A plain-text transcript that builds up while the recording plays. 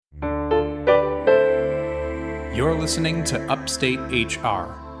You're listening to Upstate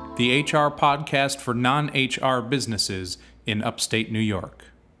HR, the HR podcast for non-HR businesses in upstate New York.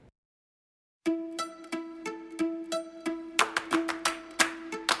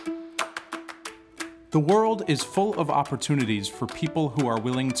 The world is full of opportunities for people who are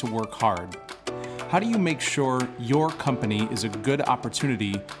willing to work hard. How do you make sure your company is a good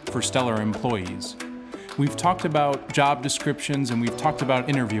opportunity for stellar employees? We've talked about job descriptions and we've talked about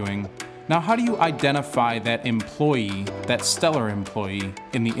interviewing. Now, how do you identify that employee, that stellar employee,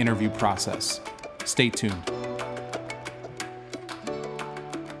 in the interview process? Stay tuned.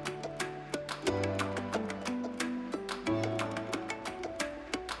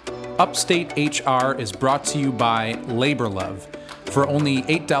 Upstate HR is brought to you by Labor Love. For only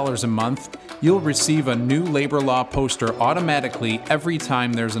 $8 a month, you'll receive a new labor law poster automatically every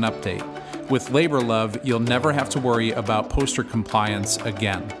time there's an update. With Labor Love, you'll never have to worry about poster compliance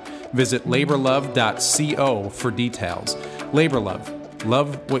again. Visit laborlove.co for details. Labor Love.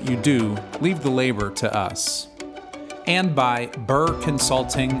 Love what you do. Leave the labor to us. And by Burr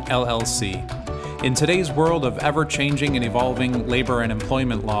Consulting, LLC. In today's world of ever-changing and evolving labor and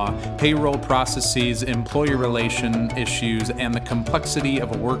employment law, payroll processes, employee relation issues, and the complexity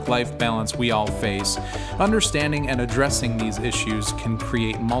of a work-life balance we all face, understanding and addressing these issues can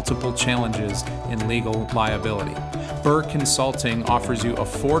create multiple challenges in legal liability. Burr Consulting offers you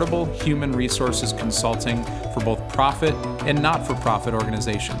affordable human resources consulting for both profit and not-for-profit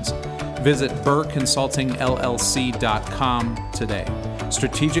organizations. Visit burrconsultingllc.com today.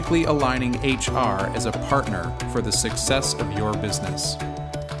 Strategically aligning HR as a partner for the success of your business.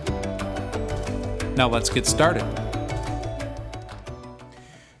 Now let's get started.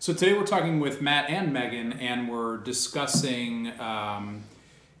 So today we're talking with Matt and Megan, and we're discussing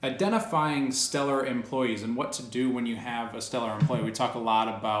identifying stellar employees and what to do when you have a stellar employee. We talk a lot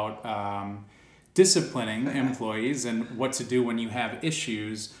about disciplining employees and what to do when you have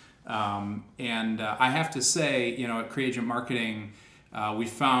issues. I have to say, at Creagent Marketing, we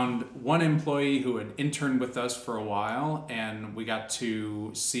found one employee who had interned with us for a while, and we got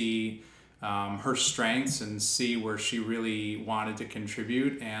to see her strengths and see where she really wanted to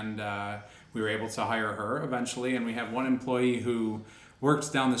contribute, and we were able to hire her eventually. And we have one employee who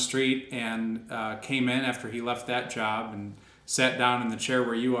worked down the street and came in after he left that job and sat down in the chair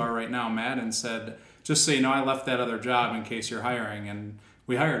where you are right now, Matt, and said, "Just so you know, I left that other job in case you're hiring," and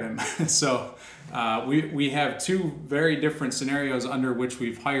we hired him. So we have two very different scenarios under which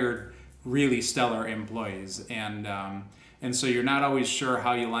we've hired really stellar employees, and so you're not always sure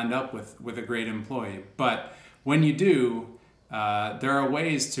how you'll end up with a great employee. But when you do, there are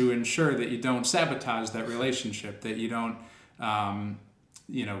ways to ensure that you don't sabotage that relationship, that you don't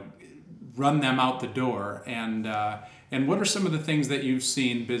run them out the door. And what are some of the things that you've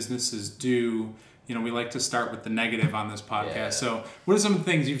seen businesses do? We like to start with the negative on this podcast. Yeah. So what are some of the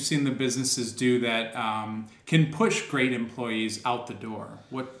things you've seen the businesses do that can push great employees out the door?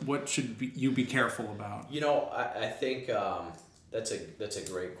 What should you be careful about? I think that's a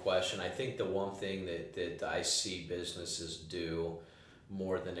great question. I think the one thing that I see businesses do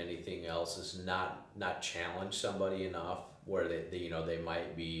more than anything else is not challenge somebody enough where they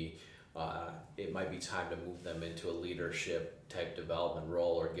might be it might be time to move them into a leadership type development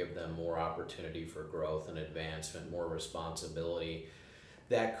role or give them more opportunity for growth and advancement, more responsibility.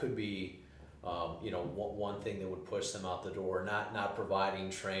 That could be one thing that would push them out the door. Not providing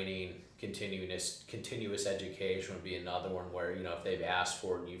training, continuous education would be another one where if they've asked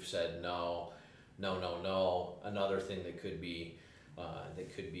for it and you've said no. Another thing that could be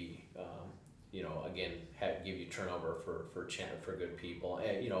again, give you turnover for good people.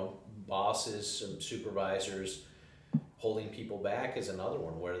 Bosses and supervisors holding people back is another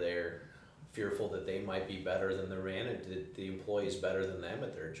one where they're fearful that they might be better than the employee's better than them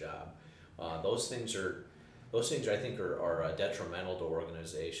at their job. Those things I think are detrimental to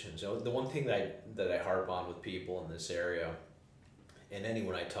organizations. The one thing that I harp on with people in this area, and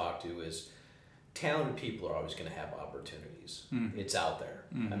anyone I talk to, is talented people are always going to have opportunities. Mm-hmm. It's out there.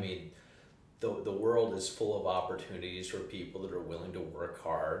 Mm-hmm. I mean, the world is full of opportunities for people that are willing to work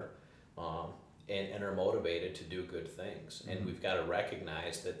hard and are motivated to do good things. And we've got to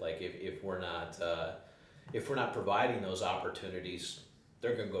recognize that, like, if we're not providing those opportunities,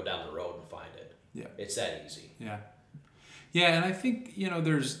 they're going to go down the road and find it. Yeah, it's that easy. Yeah, and I think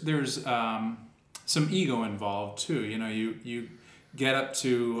there's some ego involved too. You get up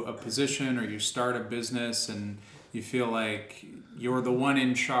to a position or you start a business and you feel like you're the one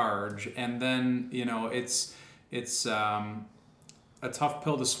in charge, and then it's a tough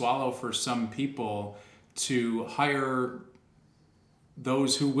pill to swallow for some people to hire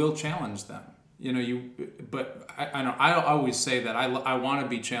those who will challenge them. but I know I always say that I want to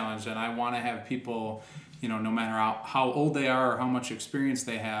be challenged, and I want to have people, no matter how old they are or how much experience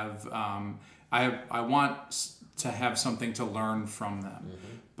they have, I want to have something to learn from them.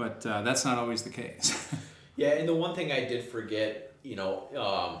 Mm-hmm. But that's not always the case. Yeah, and the one thing I did forget,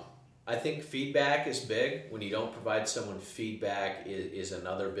 I think feedback is big. When you don't provide someone feedback is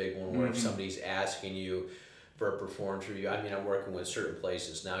another big one, where if somebody's asking you for a performance review, I'm working with certain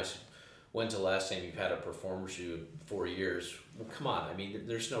places now. When's the last time you've had a performance review? 4 years. Well, come on.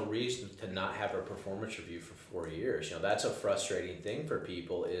 There's no reason to not have a performance review for 4 years. That's a frustrating thing for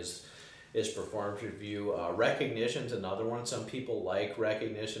people is performance review. Recognition's another one. Some people like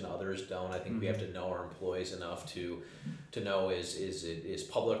recognition, others don't. I think we have to know our employees enough to know is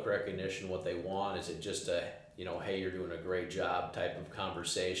public recognition what they want? Is it just a, hey, you're doing a great job type of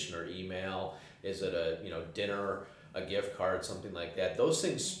conversation or email? Is it a, dinner, a gift card, something like that? Those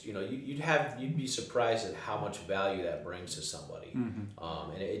things, you'd be surprised at how much value that brings to somebody.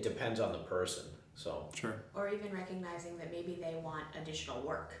 And it depends on the person. So sure. Or even recognizing that maybe they want additional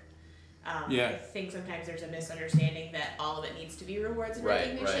work. I think sometimes there's a misunderstanding that all of it needs to be rewards and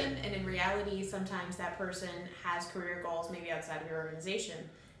recognition, and in reality, sometimes that person has career goals maybe outside of your organization,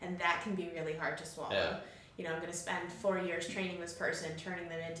 and that can be really hard to swallow. Yeah. I'm going to spend 4 years training this person, turning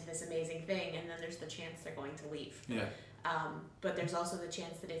them into this amazing thing, and then there's the chance they're going to leave. Yeah. But there's also the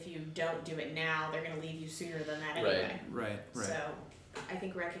chance that if you don't do it now, they're going to leave you sooner than that anyway. Right. So I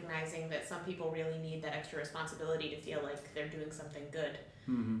think recognizing that some people really need that extra responsibility to feel like they're doing something good,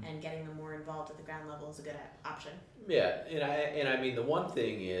 and getting them more involved at the ground level is a good option. Yeah, and the one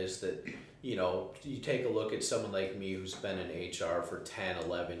thing is that, you take a look at someone like me who's been in HR for 10,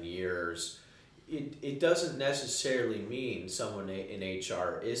 11 years, it doesn't necessarily mean someone in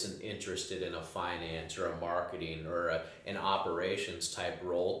HR isn't interested in a finance or a marketing or an operations type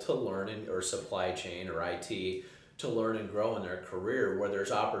role to learn or supply chain or IT to learn and grow in their career, where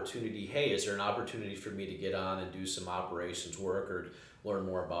there's opportunity. Hey, is there an opportunity for me to get on and do some operations work or learn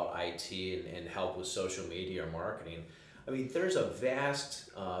more about IT and help with social media or marketing? There's a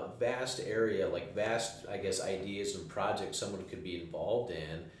vast area, vast, ideas and projects someone could be involved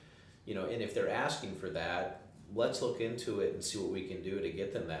in, and if they're asking for that, let's look into it and see what we can do to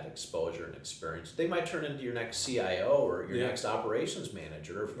get them that exposure and experience. They might turn into your next CIO or your next operations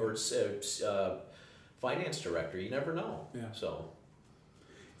manager or finance director. You never know. Yeah. So.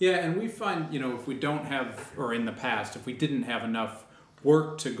 Yeah, and we find, if we don't have, or in the past, if we didn't have enough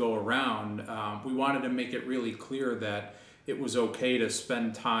work to go around, we wanted to make it really clear that it was okay to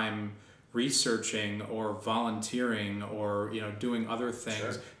spend time researching or volunteering or doing other things.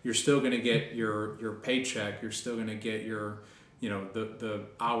 Sure. You're still going to get your paycheck. You're still going to get your the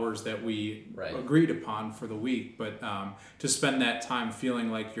hours that we agreed upon for the week. But to spend that time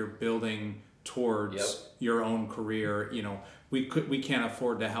feeling like you're building towards your own career, we can't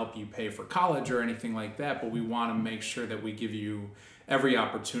afford to help you pay for college or anything like that, but we want to make sure that we give you every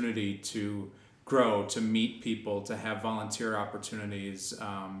opportunity to grow, to meet people, to have volunteer opportunities,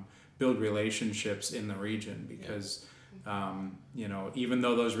 build relationships in the region, because even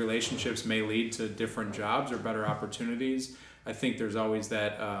though those relationships may lead to different jobs or better opportunities, I think there's always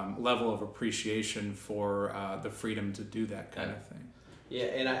that level of appreciation for the freedom to do that kind of thing. Yeah,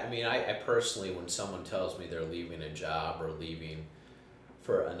 and I personally, when someone tells me they're leaving a job or leaving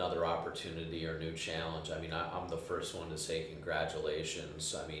for another opportunity or new challenge, I'm the first one to say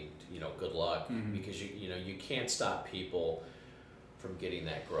congratulations. Good luck, because you can't stop people from getting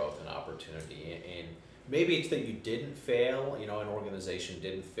that growth and opportunity. And maybe it's that you didn't fail, an organization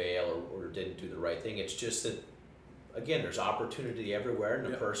didn't fail or didn't do the right thing. It's just that, again, there's opportunity everywhere,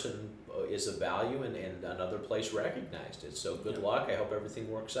 and the person is of value, and another place recognized it. So good luck. I hope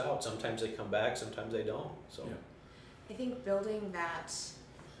everything works out. Sometimes they come back, sometimes they don't. So I think building that,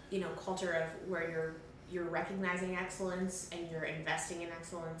 culture of where you're recognizing excellence and you're investing in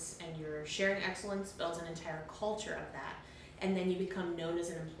excellence and you're sharing excellence builds an entire culture of that. And then you become known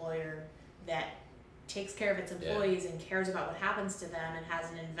as an employer that takes care of its employees and cares about what happens to them and has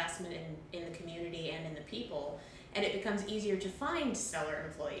an investment in the community and in the people. And it becomes easier to find stellar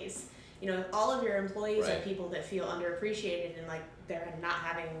employees. If all of your employees are people that feel underappreciated and like they're not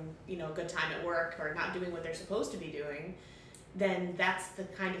having, a good time at work or not doing what they're supposed to be doing, then that's the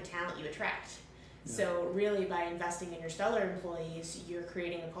kind of talent you attract. Yeah. So really, by investing in your stellar employees, you're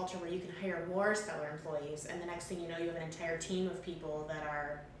creating a culture where you can hire more stellar employees, and the next thing you know, you have an entire team of people that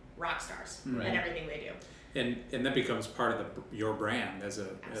are rock stars at everything they do. And that becomes part of your brand as a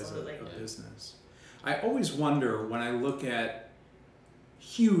business. I always wonder when I look at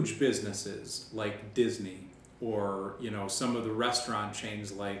huge businesses like Disney or some of the restaurant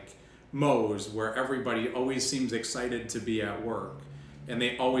chains like Moe's, where everybody always seems excited to be at work, and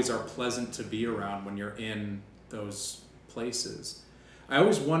they always are pleasant to be around when you're in those places. I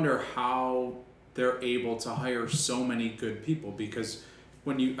always wonder how they're able to hire so many good people, because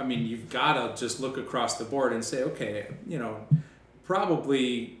you've got to just look across the board and say, okay,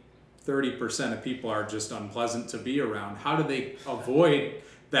 probably 30% of people are just unpleasant to be around. How do they avoid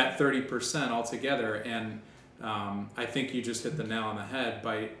that 30% altogether? And I think you just hit the nail on the head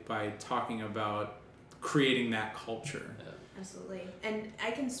by talking about creating that culture. Yeah. Absolutely. And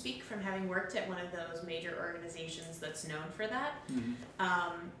I can speak from having worked at one of those major organizations that's known for that.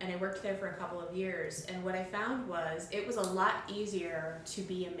 And I worked there for a couple of years. And what I found was it was a lot easier to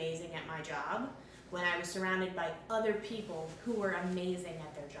be amazing at my job when I was surrounded by other people who were amazing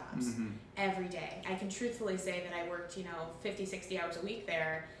at their jobs every day. I can truthfully say that I worked, 50, 60 hours a week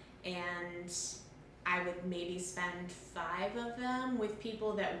there, and I would maybe spend 5 of them with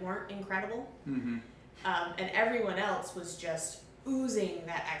people that weren't incredible. And everyone else was just oozing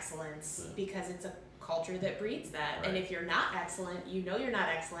that excellence because it's a culture that breeds that. Right. And if you're not excellent, you're not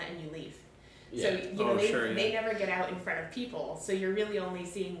excellent and you leave. Yeah. So, they never get out in front of people. So you're really only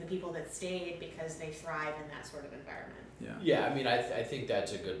seeing the people that stayed because they thrive in that sort of environment. Yeah, I think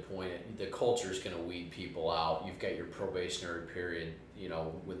that's a good point. The culture is going to weed people out. You've got your probationary period,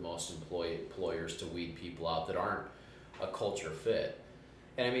 with most employers to weed people out that aren't a culture fit.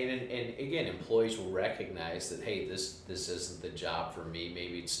 And and again, employees will recognize that, hey, this isn't the job for me.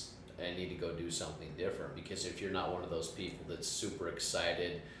 Maybe I need to go do something different. Because if you're not one of those people that's super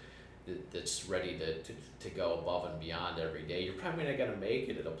excited, that's ready to go above and beyond every day, you're probably not going to make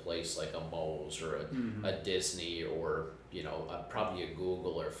it at a place like a Moe's or a Disney or probably a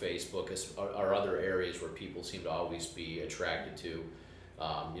Google or Facebook or other areas where people seem to always be attracted to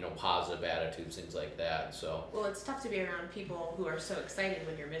positive attitudes, things like that. So well, it's tough to be around people who are so excited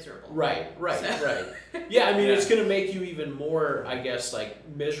when you're miserable. Right. Yeah, it's going to make you even more, I guess, like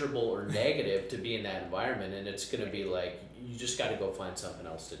miserable or negative to be in that environment, and it's going to be like you just got to go find something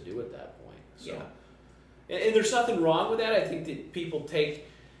else to do at that point. So, and there's nothing wrong with that. I think that people take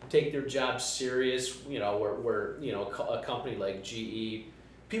their jobs serious. Where a company like GE.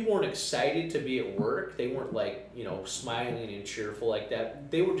 People weren't excited to be at work. They weren't smiling and cheerful like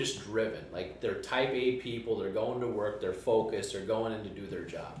that. They were just driven. Like they're type A people. They're going to work. They're focused. They're going in to do their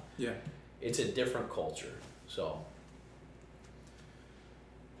job. Yeah. It's a different culture. So.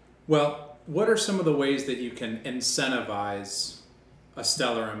 Well, what are some of the ways that you can incentivize a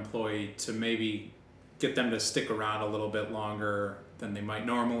stellar employee to maybe get them to stick around a little bit longer than they might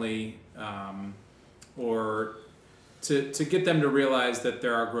normally, or to get them to realize that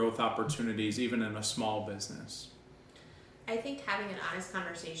there are growth opportunities even in a small business? I think having an honest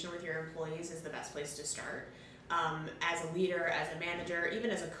conversation with your employees is the best place to start. As a leader, as a manager, even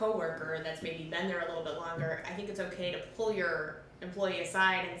as a coworker that's maybe been there a little bit longer, I think it's okay to pull your employee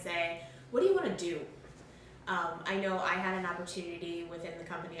aside and say, what do you want to do? I know I had an opportunity within the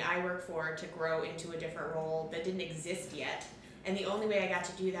company I work for to grow into a different role that didn't exist yet. And the only way I got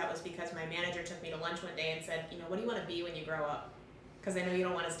to do that was because my manager took me to lunch one day and said, what do you want to be when you grow up? Because I know you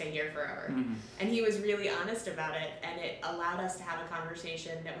don't want to stay here forever. And he was really honest about it, and it allowed us to have a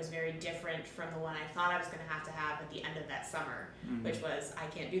conversation that was very different from the one I thought I was going to have at the end of that summer, which was, I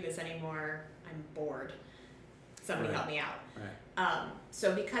can't do this anymore, I'm bored. Somebody help me out. Right.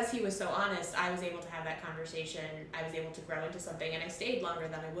 So because he was so honest, I was able to have that conversation. I was able to grow into something, and I stayed longer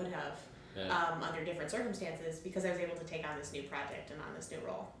than I would have. Under different circumstances, because I was able to take on this new project and on this new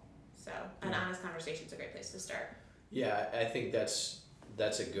role. So an honest conversation is a great place to start. Yeah, I think that's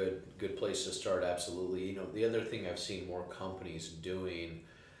a good place to start. Absolutely. The other thing I've seen more companies doing,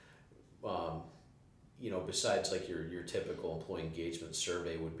 besides like your typical employee engagement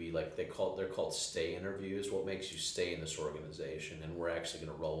survey, would be like they're called stay interviews. What makes you stay in this organization? And we're actually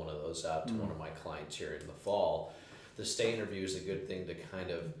going to roll one of those out to one of my clients here in the fall. The stay interview is a good thing to kind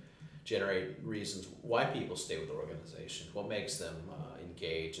of generate reasons why people stay with the organization, what makes them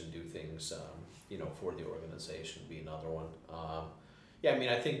engage and do things, for the organization would be another one.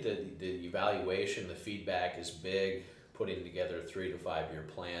 I think that the evaluation, the feedback is big, putting together 3 to 5 year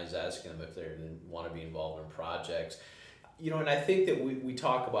plans, asking them if they want to be involved in projects. And I think that we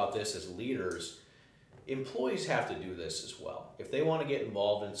talk about this as leaders. Employees have to do this as well. If they want to get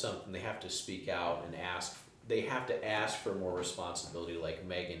involved in something, they have to speak out and ask. They have to ask for more responsibility, like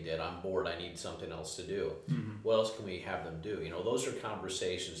Megan did. I'm bored, I need something else to do. What else can we have them do? Those are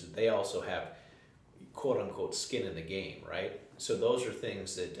conversations that they also have, quote unquote, skin in the game, right? So those are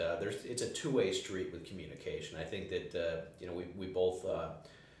things that it's a two-way street with communication. I think that we both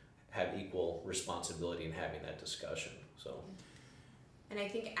have equal responsibility in having that discussion. So And I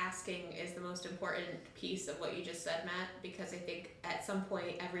think asking is the most important piece of what you just said, Matt, because I think at some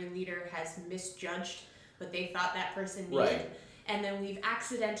point every leader has misjudged what they thought that person needed. Right. And then we've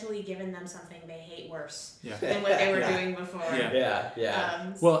accidentally given them something they hate worse Yeah. than what they were Yeah. doing before.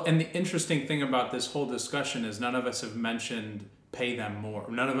 Yeah. Well, and the interesting thing about this whole discussion is none of us have mentioned pay them more.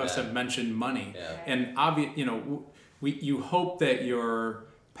 None of us have mentioned money. Yeah. And you hope that you're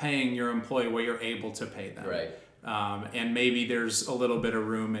paying your employee what you're able to pay them. Right. And maybe there's a little bit of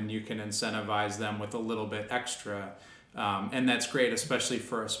room and you can incentivize them with a little bit extra. And that's great, especially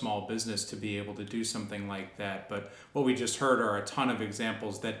for a small business to be able to do something like that. But what we just heard are a ton of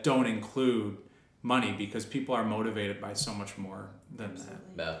examples that don't include money because people are motivated by so much more than that.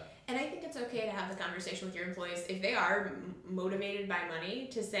 Yeah. And I think it's okay to have the conversation with your employees if they are motivated by money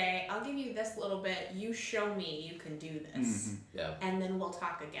to say, I'll give you this little bit, you show me you can do this, Yeah. and then we'll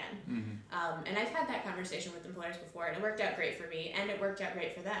talk again. And I've had that conversation with employers before, and it worked out great for me, and it worked out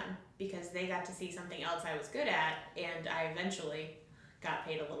great for them because they got to see something else I was good at, and I eventually got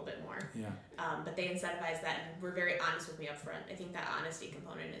paid a little bit more. Yeah. But they incentivized that and were very honest with me up front. I think that honesty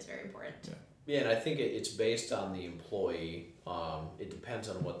component is very important. Yeah, and I think it's based on the employee. It depends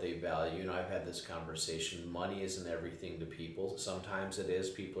on what they value. I've had this conversation. Money isn't everything to people. Sometimes it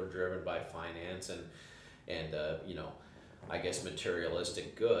is. People are driven by finance and I guess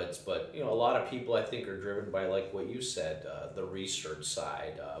materialistic goods. But a lot of people I think are driven by, like what you said, the research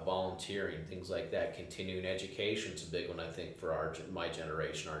side, volunteering, things like that. Continuing education's a big one I think for our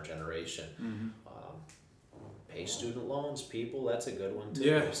generation. Pay student loans, people, that's a good one too.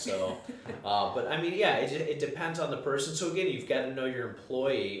 Yeah. So, but I mean, yeah, it depends on the person. So again, you've got to know your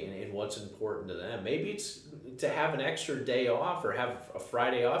employee and what's important to them. Maybe it's to have an extra day off or have a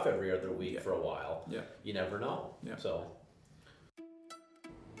Friday off every other week for a while. Yeah. You never know. Yeah. So.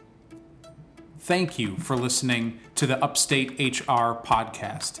 Thank you for listening to the Upstate HR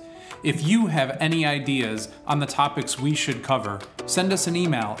podcast. If you have any ideas on the topics we should cover, send us an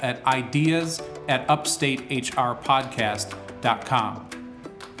email at ideas@upstatehrpodcast.com.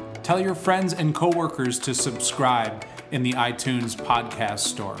 Tell your friends and coworkers to subscribe in the iTunes podcast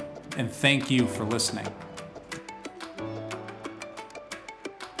store. And thank you for listening.